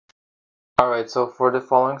Alright, so for the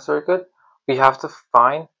following circuit, we have to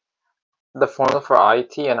find the formula for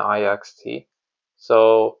IT and IXT.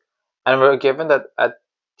 So, and we're given that at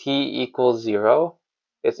t equals 0,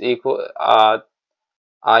 it's equal, I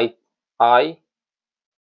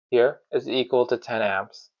here is equal to 10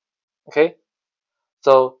 amps. Okay,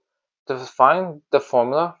 so to find the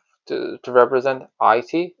formula to represent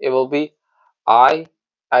IT, it will be I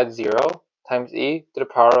at 0 times e to the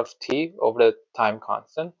power of t over the time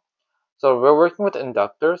constant. So we're working with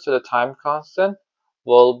inductors, so the time constant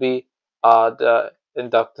will be the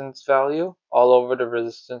inductance value all over the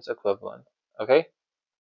resistance equivalent. Okay,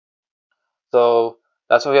 so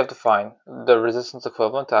that's what we have to find, the resistance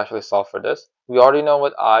equivalent, to actually solve for this. We already know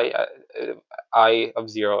what I of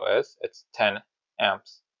 0 is. It's 10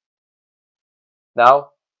 amps.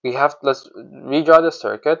 Now let's redraw the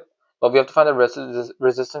circuit, but we have to find the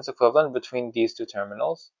resistance equivalent between these two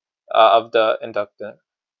terminals of the inductant.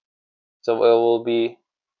 So it will be,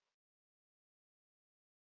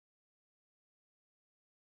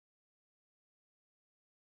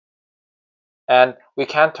 and we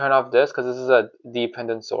can't turn off this because this is a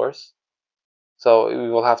dependent source. So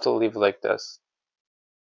we will have to leave it like this.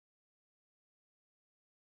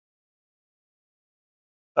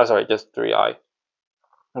 Oh, sorry, just 3i.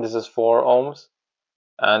 This is 4 ohms,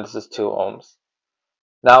 and this is 2 ohms.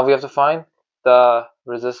 Now we have to find the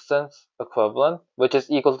resistance equivalent, which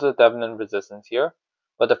is equal to the Thevenin resistance here.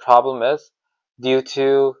 But the problem is, due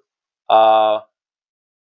to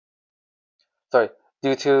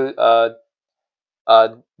due to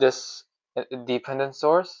this dependent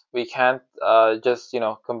source, we can't just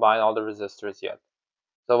combine all the resistors yet.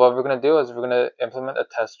 So what we're going to do is we're going to implement a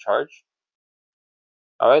test charge.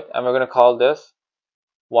 All right, and we're going to call this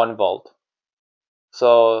 1 volt.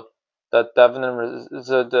 So the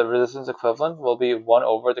the resistance equivalent will be 1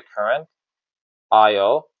 over the current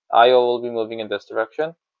IO. IO will be moving in this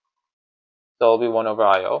direction, so it will be 1 over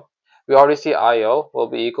IO. We already see IO will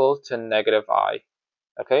be equal to negative I,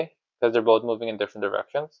 okay, because they're both moving in different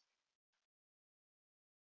directions.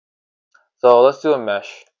 So let's do a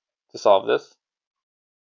mesh to solve this.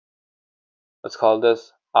 Let's call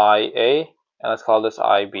this IA, and let's call this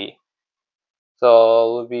IB. So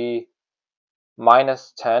it will be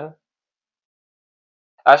minus 10.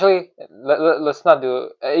 Actually, let's not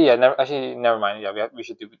do. Yeah, never mind. Yeah, we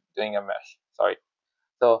should do doing a mesh. Sorry.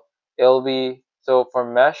 So it'll be, so for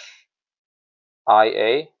mesh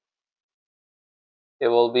IA, it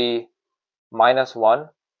will be minus 1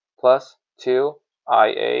 plus 2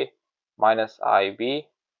 IA minus IB,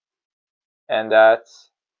 and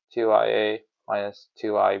that's 2 IA minus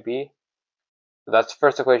 2 IB. So that's the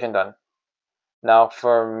first equation done. Now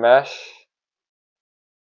for mesh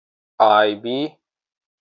IB,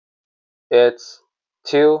 it's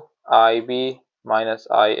 2 IB minus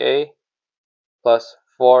IA plus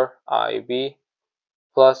 4 IB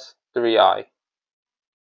plus 3i.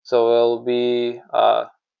 So it will be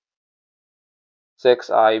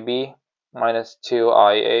 6IB minus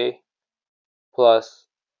 2IA plus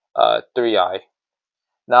 3i.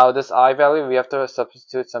 Now this I value, we have to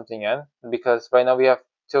substitute something in, because right now we have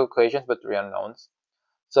 2 equations but 3 unknowns.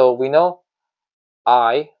 So we know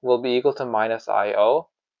I will be equal to minus IO,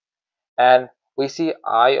 and we see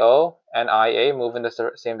IO and IA move in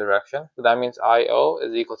the same direction. So that means IO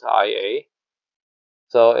is equal to IA.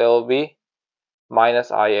 So it will be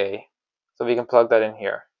minus IA. So we can plug that in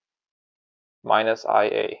here. Minus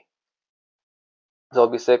IA. So it'll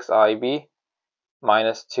be 6IB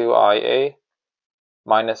minus 2IA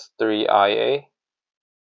minus 3IA.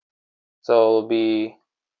 So it'll be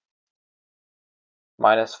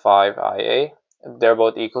minus 5IA. They're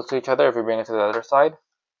both equal to each other if we bring it to the other side.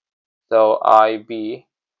 So IB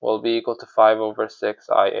will be equal to 5 over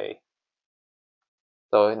 6IA.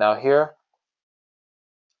 So now here,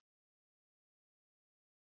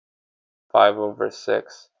 5 over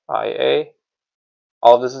 6IA.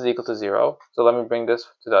 All of this is equal to 0. So let me bring this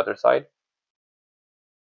to the other side.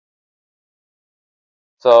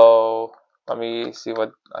 So let me see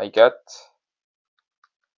what I get.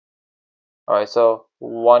 Alright, so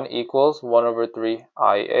 1 equals 1 over 3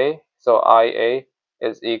 IA. So IA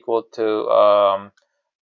is equal to,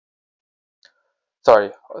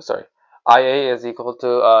 IA is equal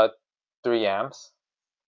to 3 amps.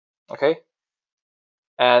 Okay?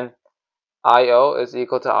 And IO is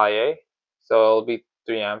equal to IA. So it'll be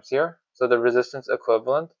 3 amps here. So the resistance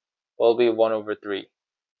equivalent will be 1 over 3.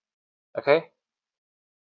 Okay?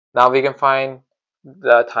 Now we can find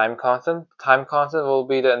the time constant. Time constant will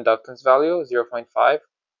be the inductance value, 0.5,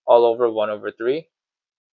 all over 1 over 3.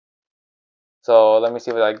 So let me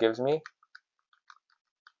see what that gives me.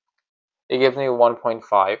 It gives me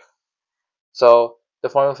 1.5. So the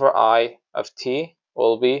formula for I of t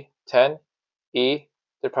will be 10 e to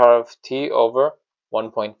the power of t over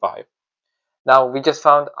 1.5. Now we just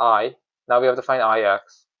found I. Now we have to find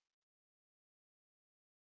ix.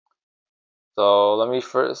 So let me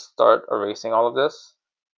first start erasing all of this.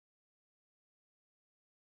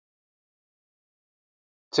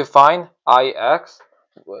 To find ix,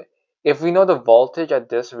 if we know the voltage at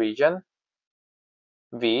this region,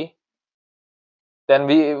 V, then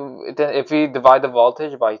if we divide the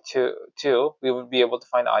voltage by 2, we would be able to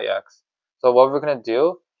find ix. So what we're going to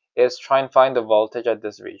do is try and find the voltage at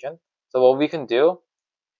this region. So what we can do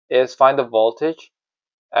is find the voltage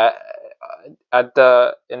at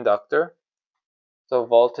the inductor. So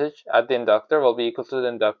voltage at the inductor will be equal to the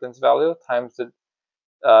inductance value times the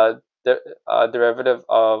derivative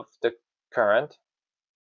of the current.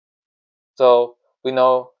 So we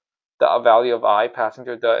know the value of I passing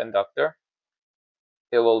through the inductor.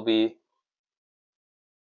 It will be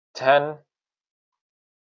 10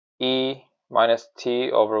 e minus t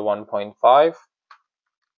over 1.5.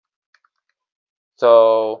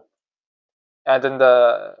 So, and then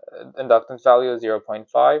the inductance value is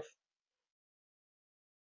 0.5.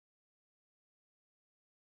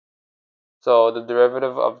 So the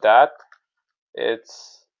derivative of that,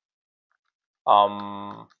 it's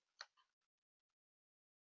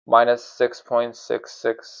minus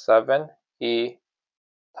 6.667 e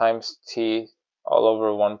times t all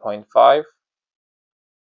over 1.5.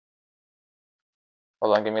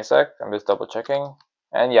 Hold on, give me a sec. I'm just double checking.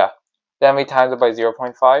 And yeah, then we times it by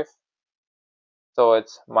 0.5. So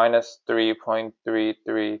it's minus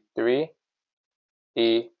 3.333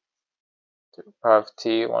 e to the power of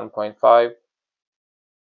t 1.5.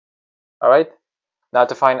 Alright, now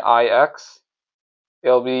to find ix,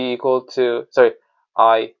 it'll be equal to, it,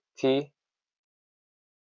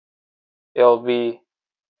 it'll be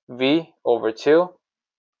v over 2.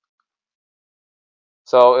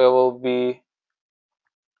 So it will be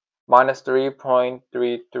minus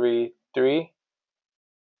 3.333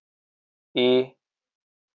 e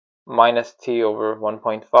minus t over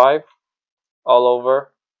 1.5 all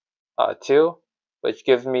over 2, which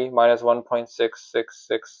gives me minus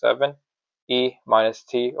 1.6667 e minus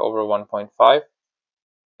t over 1.5.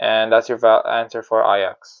 And that's your answer for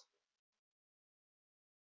ix.